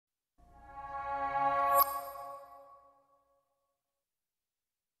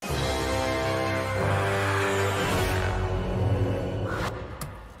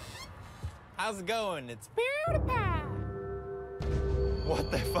how's it going? It's Pewdiepie.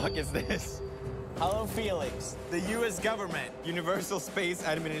 What the fuck is this? Hello, Felix. The U.S. government, Universal Space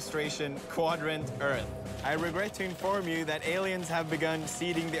Administration, Quadrant Earth. I regret to inform you that aliens have begun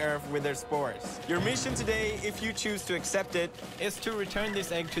seeding the Earth with their spores. Your mission today, if you choose to accept it, is to return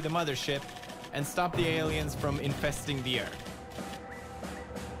this egg to the mothership and stop the aliens from infesting the Earth.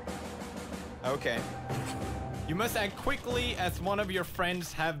 Okay. You must act quickly as one of your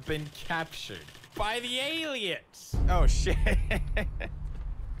friends have been captured by the aliens. Oh, shit.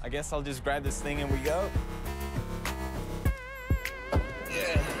 I guess I'll just grab this thing and we go.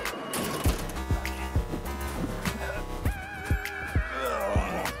 Yeah.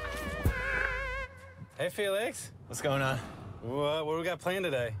 Hey, Felix. What's going on? What do we got planned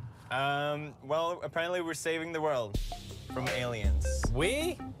today? Well, apparently we're saving the world from aliens.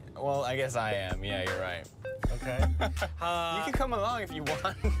 We? Well, I guess I am. Yeah, you're right. Okay. You can come along if you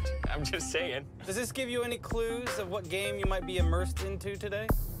want. I'm just saying. Does this give you any clues of what game you might be immersed into today?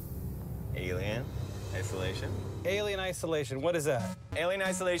 Alien Isolation. Alien Isolation, what is that? Alien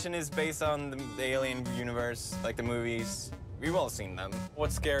Isolation is based on the Alien universe, like the movies. We've all seen them.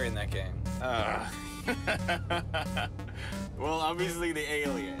 What's scary in that game? Well, obviously the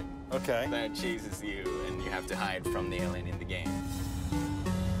alien. Okay. That chases you, and you have to hide from the alien in the game.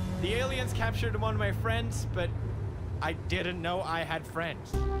 The aliens captured one of my friends, but I didn't know I had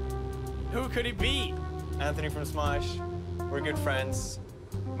friends. Who could it be? Anthony from Smosh. We're good friends.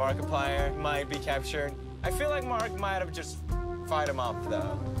 Markiplier might be captured. I feel like Mark might have just fight him off,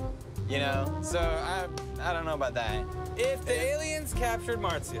 though. You know? So, I don't know about that. If the aliens captured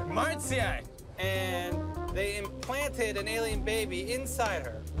Marcia. Marcia! And they implanted an alien baby inside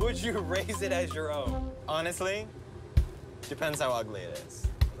her, would you raise it as your own? Honestly, depends how ugly it is.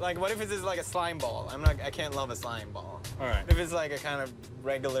 Like, what if it's just like a slime ball? I can't love a slime ball. All right. If it's like a kind of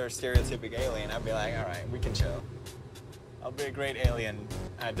regular stereotypic alien, I'd be like, all right, we can chill. I'll be a great alien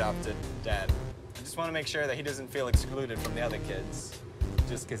adopted dad. I just want to make sure that he doesn't feel excluded from the other kids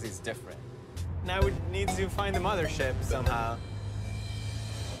just because he's different. Now we need to find the mothership somehow.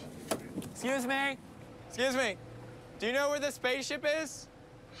 Excuse me? Excuse me. Do you know where the spaceship is?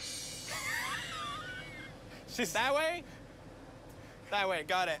 She's that way? That way,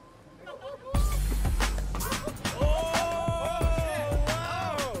 got it.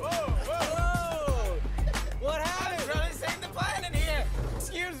 What happened? I'm trying to save the planet here.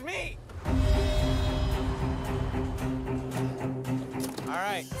 Excuse me. All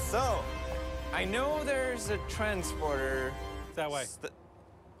right, so I know there's a transporter. It's that way.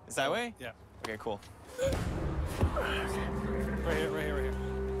 Is that way? Yeah. Okay, cool. Right here, right here, right here.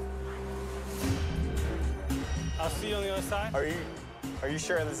 I'll see you on the other side. Are you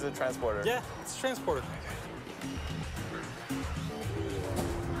sure this is a transporter? Yeah, it's a transporter.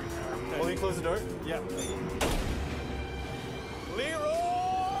 Okay. Will you close the door? Yeah.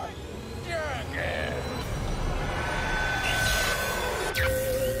 Leroy Jenkins!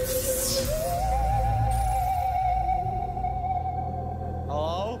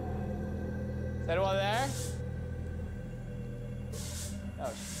 Hello? Is anyone there?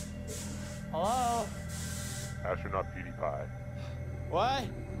 Oh. Hello? Astronaut Pewdiepie. What?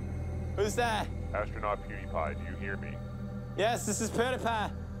 Who's that? Astronaut Pewdiepie, do you hear me? Yes, this is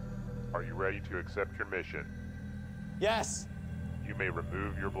Pewdiepie. Are you ready to accept your mission? Yes. You may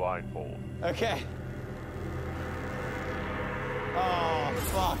remove your blindfold. Okay. Oh,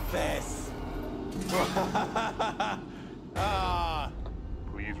 fuck this.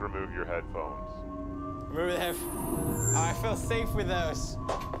 Please remove your headphones. Remove the head. Oh, I feel safe with those.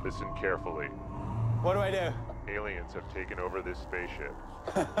 Listen carefully. What do I do? Aliens have taken over this spaceship.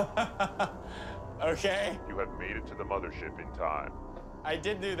 Okay. You have made it to the mothership in time. I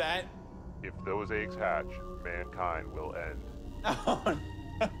did do that. If those eggs hatch, mankind will end. Oh,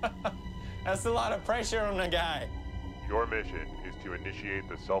 that's a lot of pressure on a guy. Your mission is to initiate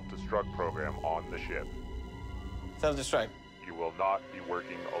the self-destruct program on the ship. Self-destruct. You will not be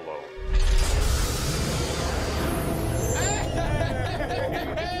working alone.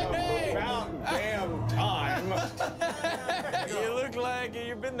 About damn time. You look like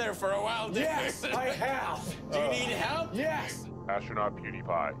you've been there for a while, dude. Yes, I have. Do you need help? Yes. Astronaut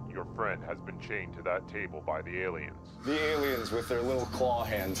Pewdiepie, your friend has been chained to that table by the aliens. The aliens with their little claw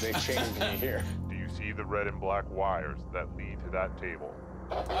hands, they chained me here. Do you see the red and black wires that lead to that table?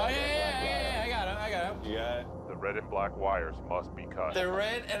 Oh, yeah, I got him. You got it? The red and black wires must be cut. They're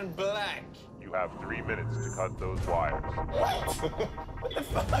red and black. You have 3 minutes to cut those wires. What the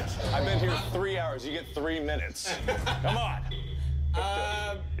fuck? I've been here 3 hours. You get 3 minutes. Come on.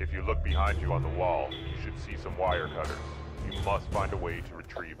 If you look behind you on the wall, you should see some wire cutters. You must find a way to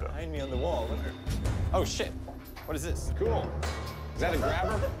retrieve them. Behind me on the wall. Oh, shit. What is this? Cool. Is that a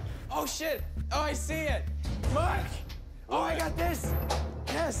grabber? Oh, shit. Oh, I see it. Mark. Oh, I got this.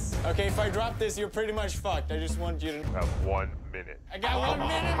 Yes. Okay, if I drop this, you're pretty much fucked. I just want you to... You have 1 minute. I got 1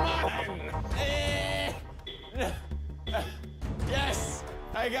 minute, Mark. Yes.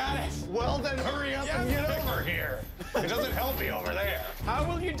 I got it. Well, then hurry up and get over here. It doesn't help me over there. How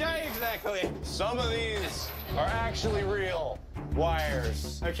will you die exactly? Some of these are actually real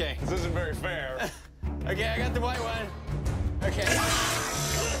wires. Okay. This isn't very fair. Okay, I got the white one. Okay.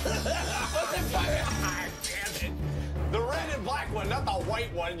 What the fuck? Ah, damn it. The red and black one, not the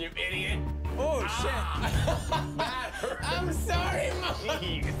white one, you idiot. Oh, shit. That hurt. I'm sorry, Mom.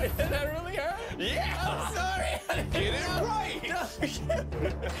 Did that really hurt? Yeah. I'm sorry. Get it right. No.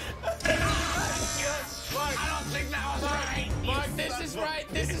 Mark, I don't think that was right. Mark, this is right.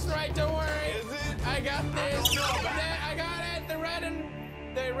 This is right. Don't worry. Is it? I got this. I don't know about it. I got it. The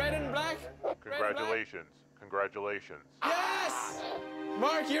red and black. Congratulations. Congratulations. Yes.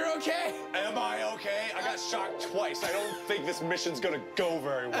 Mark, you're okay. Am I okay? I got shocked twice. I don't think this mission's gonna go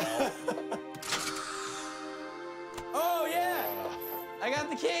very well. Oh, yeah. I got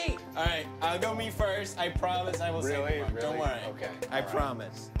the key. All right, I'll go me first. I promise I will save Really? you, Mark. Don't Really? worry. Okay. I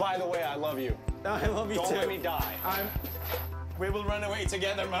promise. By the way, I love you. No, I love you Don't too. let me die. We will run away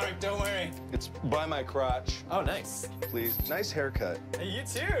together, Mark. Don't worry. It's by my crotch, Oh, nice. please. Nice haircut. Hey, you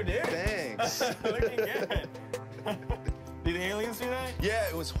too, dude. Thanks. Looking good. Did the aliens do that? Yeah,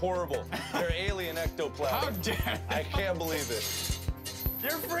 it was horrible. They're alien How ectoplasm. dare I can't believe it.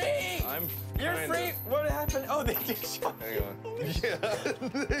 You're free. I'm You're kinda- free. What happened? Oh, they did shot. Hang on. Yeah,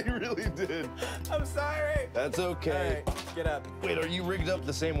 they really did. I'm sorry. That's All okay. right, get up. Wait, are you rigged up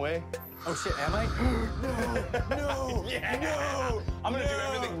the same way? Oh shit, am I? No. Yeah. No. I'm gonna do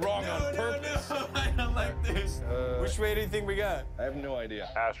everything wrong on purpose. No, I don't like this. Which way do you think we got? I have no idea.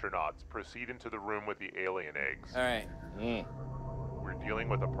 Astronauts, proceed into the room with the alien eggs. All right. We're dealing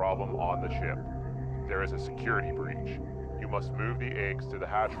with a problem on the ship. There is a security breach. You must move the eggs to the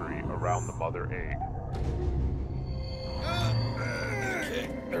hatchery around the mother egg.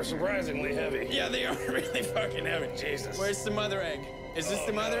 They're surprisingly heavy. Yeah, they are really fucking heavy. Jesus. Where's the mother egg? Is this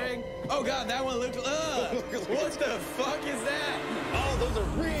the mother egg? Oh god, that one looked. What the fuck is that? Oh, those are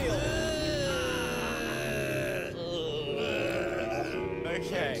real.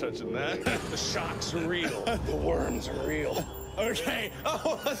 Okay. Touching that. The shock's real. The worms are real. Okay.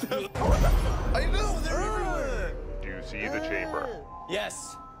 Oh, what the? I know, they're everywhere. Do you see the chamber?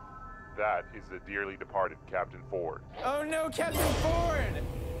 Yes. That is the dearly departed Captain Ford. Oh no, Captain Ford!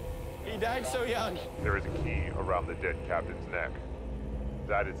 He died so young. There is a key around the dead captain's neck.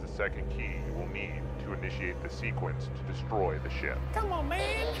 That is the second key you will need to initiate the sequence to destroy the ship. Come on,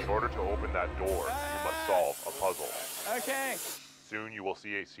 man. In order to open that door, you must solve a puzzle. Okay. Soon you will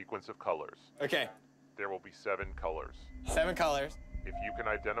see a sequence of colors. Okay. There will be 7 colors. 7 colors. If you can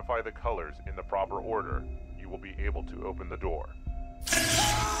identify the colors in the proper order, you will be able to open the door.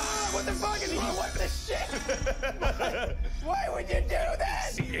 What the fuck is he? What the shit? Why would you do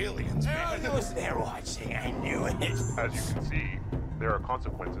that? The aliens, Oh, no, they're watching. I knew it. As you can see, there are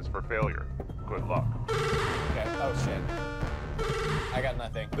consequences for failure. Good luck. Okay. Oh shit. I got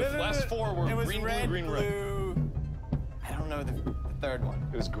nothing. The last 4 were It was green, red, blue, green, red. blue. I don't know the third one.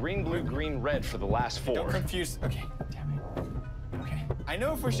 It was green, blue, green, red for the last 4. Don't confuse. Okay. Damn it. Okay. I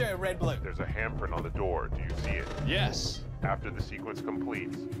know for sure red, blue. There's a handprint on the door. Do you see it? Yes. After the sequence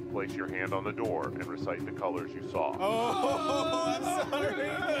completes, place your hand on the door and recite the colors you saw. Oh, I'm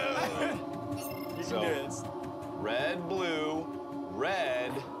sorry. You So- can do this. Red, blue,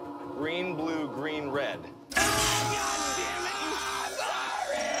 red, green, blue, green, red.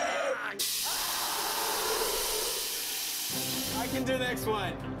 I can do the next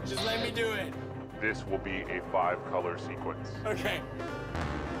one. Just let me do it. This will be a 5-color sequence. Okay.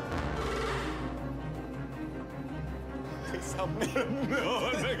 Please help me. No,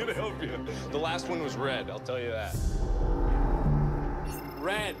 I'm not gonna help you. The last one was red, I'll tell you that.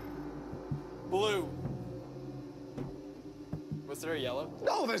 Red. Blue. Was there a yellow?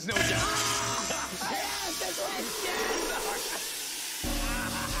 No, there's no doubt.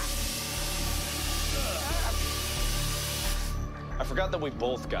 I forgot that we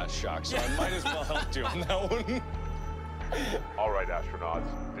both got shocked, so I might as well help you on that one. All right, astronauts,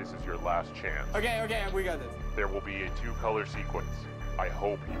 this is your last chance. Okay, okay, we got this. There will be a 2-color sequence. I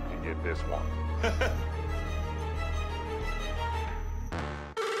hope you can get this one.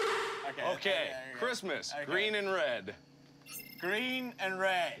 Okay, Christmas, Okay. green and red. Green and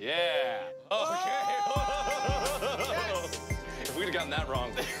red. Yeah. Okay. Yes. If we'd have gotten that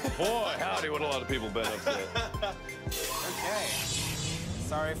wrong, boy, howdy, would a lot of people been upset. Okay.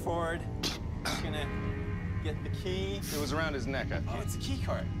 Sorry, Ford. Just gonna get the key. It was around his neck, I Oh, thought. it's a key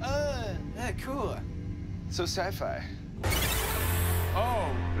card. Yeah, cool. So sci-fi. Oh.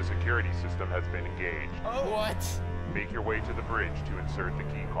 The security system has been engaged. Oh. What? Make your way to the bridge to insert the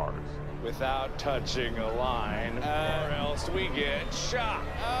key cards. Without touching a line, or else we get shot.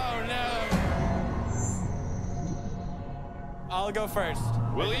 Oh, no. I'll go first.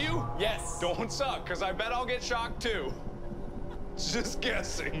 Will you? Yes. Don't suck, because I bet I'll get shocked too. Just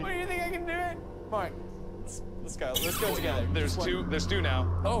guessing. What do you think I can do it? Mark, let's go. Let's go together. There's two now.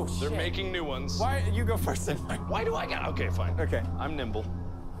 Oh, They're shit. making new ones. Why? You go first then, Mark. Why do I get? Okay, fine. Okay. I'm nimble.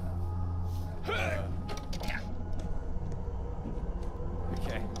 Okay.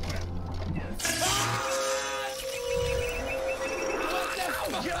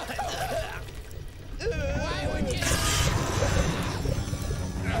 Why would you?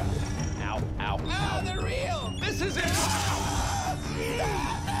 Ow, ow, Oh, they're real. This is it!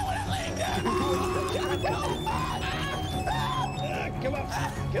 Come on.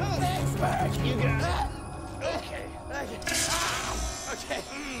 Come on. Thanks, Mark. You got it. Okay. Okay.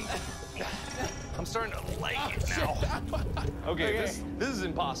 I'm starting to like it now. Okay, Okay. this is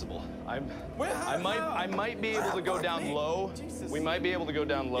impossible. Well, I might be able to go down low. Jesus. We might be able to go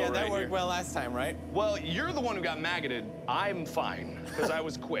down low Yeah, right that worked here. well last time, right? Well, you're the one who got maggoted. I'm fine, because I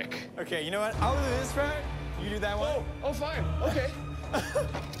was quick. Okay, you know what? I'll do this route. You do that one. Oh, fine. Okay.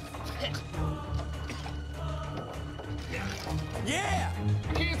 Yeah.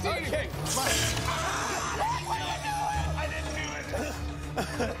 I can't see anything. I didn't do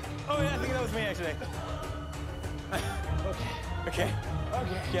it. Oh yeah, I think that was me actually. Okay.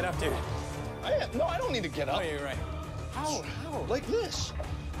 Get up, dude. No, I don't need to get Oh, up. yeah, you're right. How? Like this.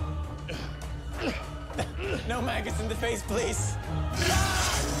 No maggots in the face, please.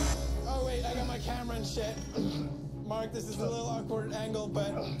 Oh wait, I got my camera and shit. Mark, this is a little awkward angle,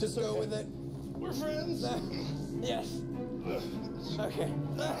 but just go with it. We're friends. Yes. Okay.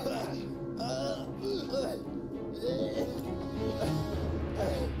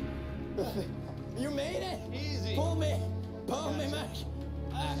 You made it. Easy. Pull me, Mark.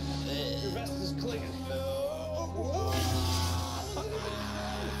 Your vest is clinging.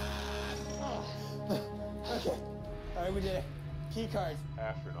 Okay. All right, we did it. Key cards.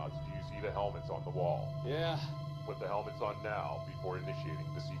 Astronauts, do you see the helmets on the wall? Yeah. Put the helmets on now before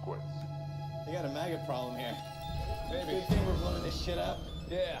initiating the sequence. We got a maggot problem here. Maybe. Good thing we're blowing this shit up.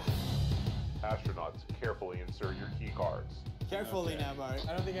 Yeah. Astronauts, carefully insert your key cards. Carefully now, Mark.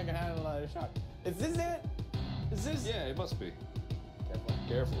 I don't think I can handle another shock. Is this it? Is this? Yeah, it must be.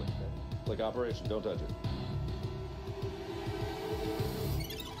 Carefully. Like Operation, don't touch it.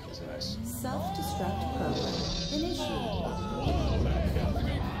 That's nice. Self-destruct program initiated.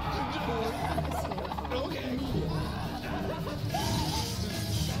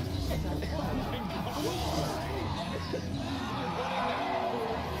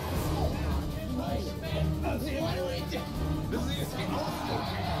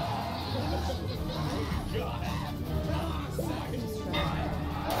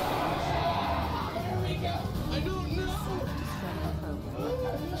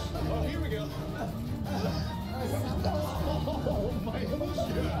 Oh, here we go.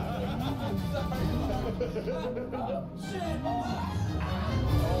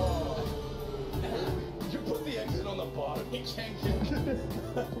 You put the exit on the bottom. You can't get it.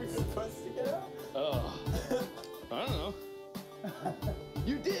 We're supposed to get out? Oh. I don't know.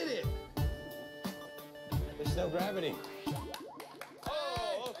 You did it! There's no gravity.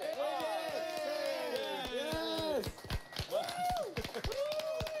 Oh, okay. Yes!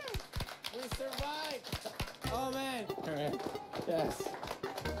 We survived! Oh, man. Okay. Yes.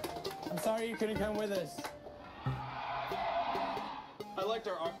 I'm sorry you couldn't come with us. I liked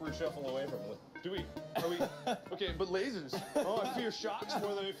our awkward shuffle away from it. Are we? Okay, but lasers. Oh, I fear shocks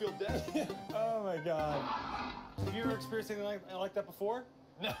more than I feel death. Oh, my God. Have you ever experienced anything like that before?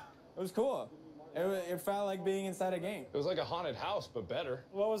 No. It was cool. It felt like being inside a game. It was like a haunted house, but better.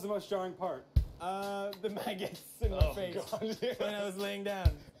 What was the most jarring part? The maggots in my face God. when I was laying down,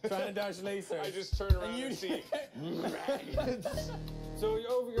 trying to dodge lasers. I just turned around you and see maggots. So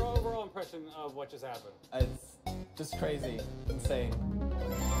your overall impression of what just happened? It's just crazy, insane.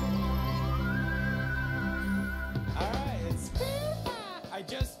 All right, it's I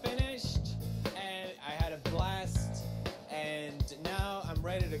just finished, and I had a blast, and now I'm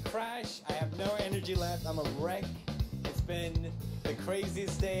ready to crash. I have no energy left. I'm a wreck. It's been the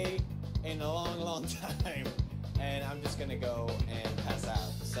craziest day in a long, long time, and I'm just gonna go and pass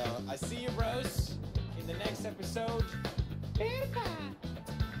out. So I see you, bros, in the next episode.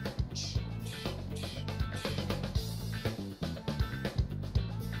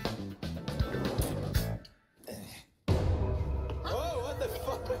 Whoa, what the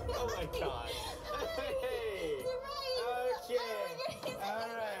fuck? Oh my god. Hey! Okay.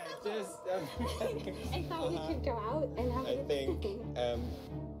 Alright, just. I thought we could go out and have I a think.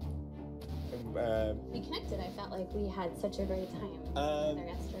 We connected. I felt like we had such a great time together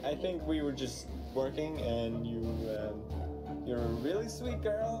yesterday. I think we were just working, and you're a really sweet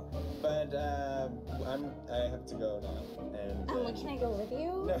girl, but I have to go now. And well, can I go with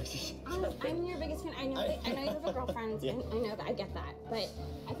you? no, I'm your biggest fan. I know you have a girlfriend. Yeah. I know that. I get that. But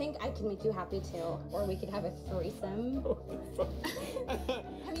I think I can make you happy too. Or we could have a threesome.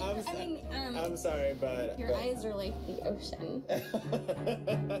 I'm sorry, but Your eyes are like the ocean.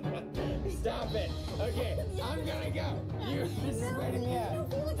 Stop it. Okay, I'm gonna go. You're sweating me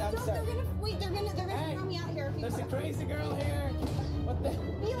out. I'm sorry. They're gonna throw me out here. If you There's a crazy girl here. What the?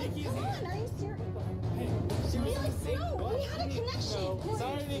 Felix, Nikki's come here. on, are you serious? Hey, she was Felix, sick. no, we had a connection. No,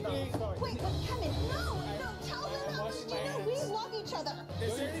 sorry, Nikki. Wait, but Kevin, no, tell them how much you know we love each other.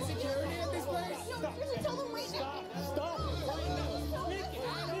 Is there any security at this place? No, seriously, tell them right now. Stop it right now. Nikki, I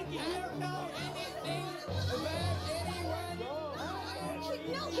don't know anything about anyone.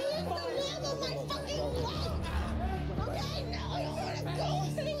 No, he is the man of my fucking life. Okay, no, I don't want to go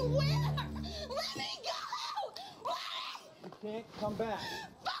anywhere. Let me go. You can't come back.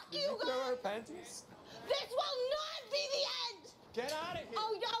 Fuck you Throw guys. our panties. This will not be the end. Get out of here.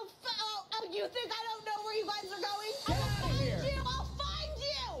 Oh, you think I don't know where you guys are going? Get out of here. I'll find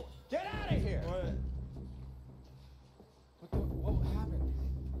you. Get out of here. What happened?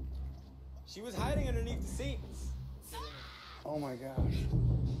 She was hiding underneath the seats. Oh my gosh.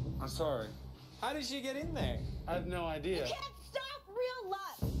 I'm sorry. How did she get in there? I have no idea. Can't stop real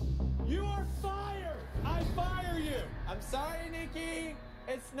love. You are fired! I fire you! I'm sorry, Nikki.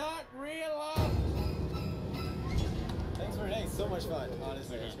 It's not real love. Thanks for today. So much fun.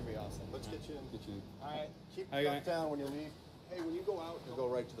 Honestly, it's gonna be awesome. Let's get you in. All right. Keep Okay. the down when you leave. Hey, when you go out, you'll go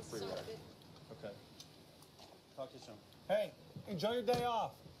right to the freeway. Okay. Talk to you soon. Hey, enjoy your day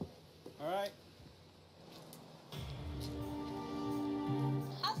off. All right.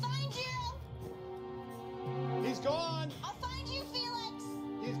 I'll find you. He's gone. I'll find you, Felix.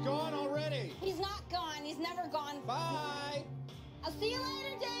 He's gone already. He's not gone. He's never gone. Bye. I'll see you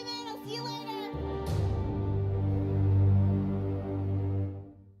later, David. I'll see you later.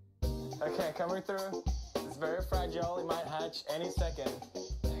 Okay, coming through. It's very fragile. It might hatch any second.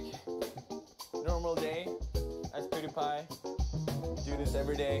 Okay. Normal day as Pewdiepie. Do this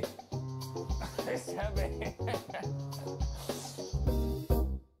every day. It's heavy.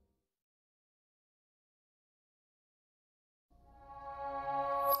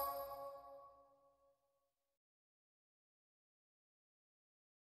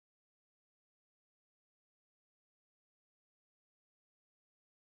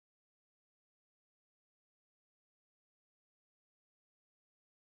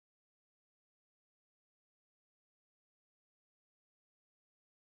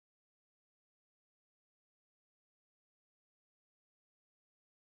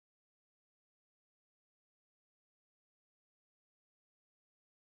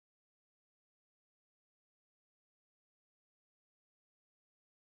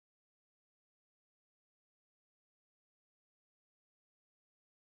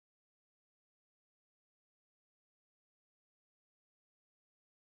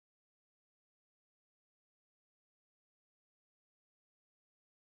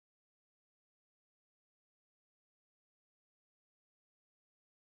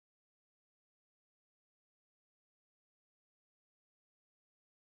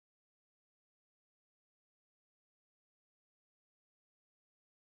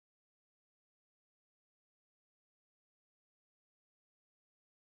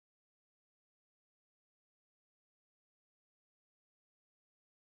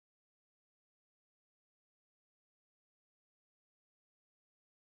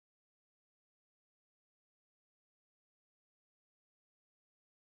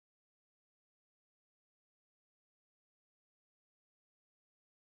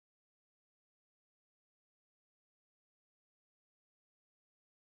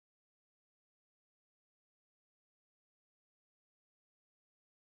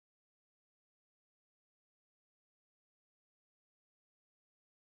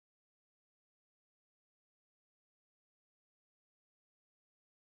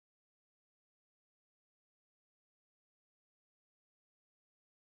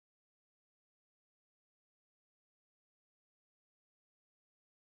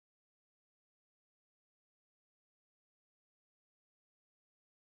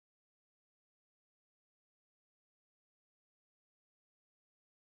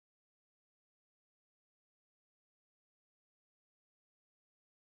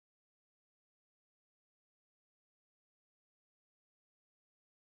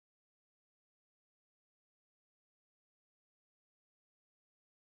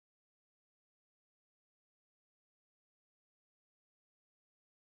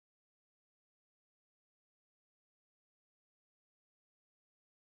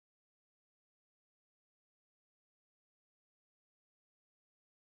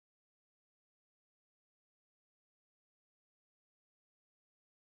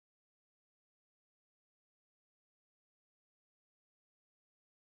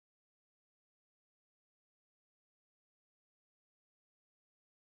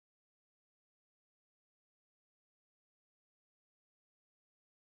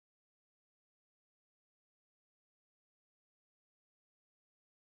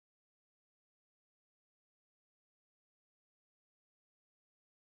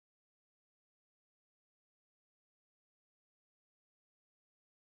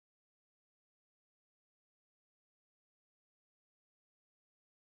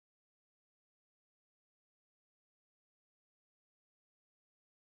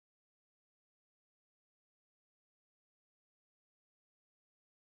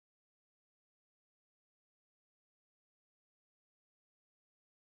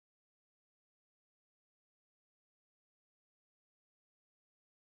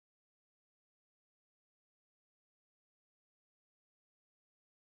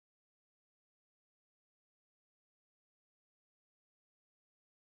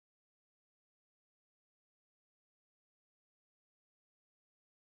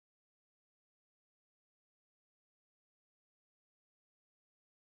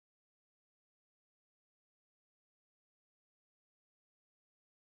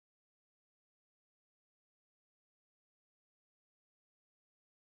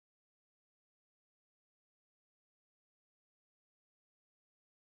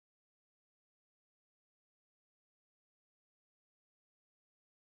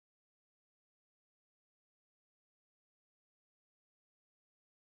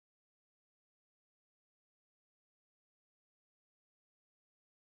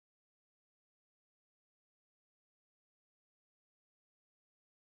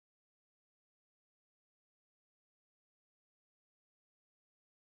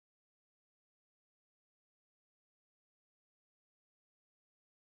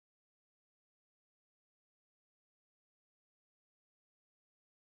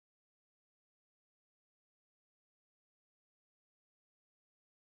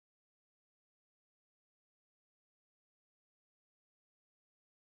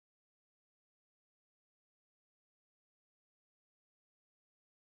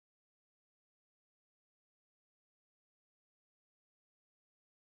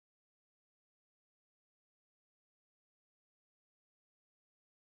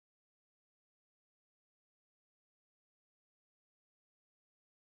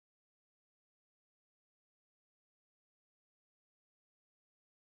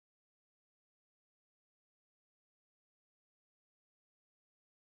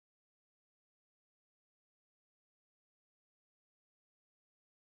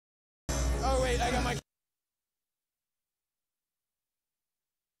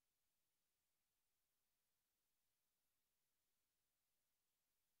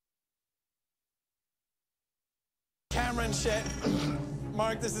 camera and shit.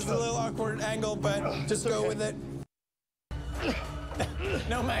 Mark, this is a little awkward angle, but just go with it.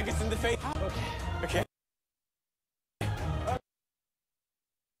 No maggots in the face. Okay.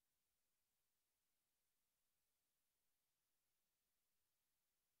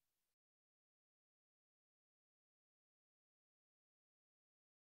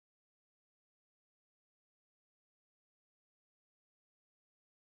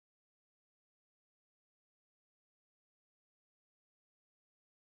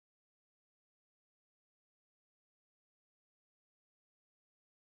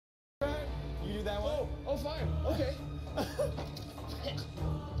 You do that one? Oh, fine. Okay.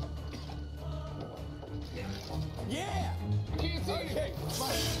 Yeah! I can't see anything.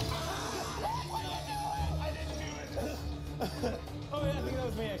 What are you doing? I didn't do it. Oh, yeah, I think that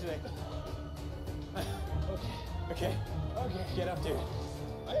was me, actually. Okay. Get up, dude.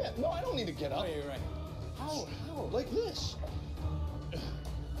 No, I don't need to get up. Oh, yeah, you're right. How? Like this?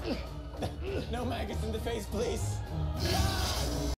 No maggots in the face, please.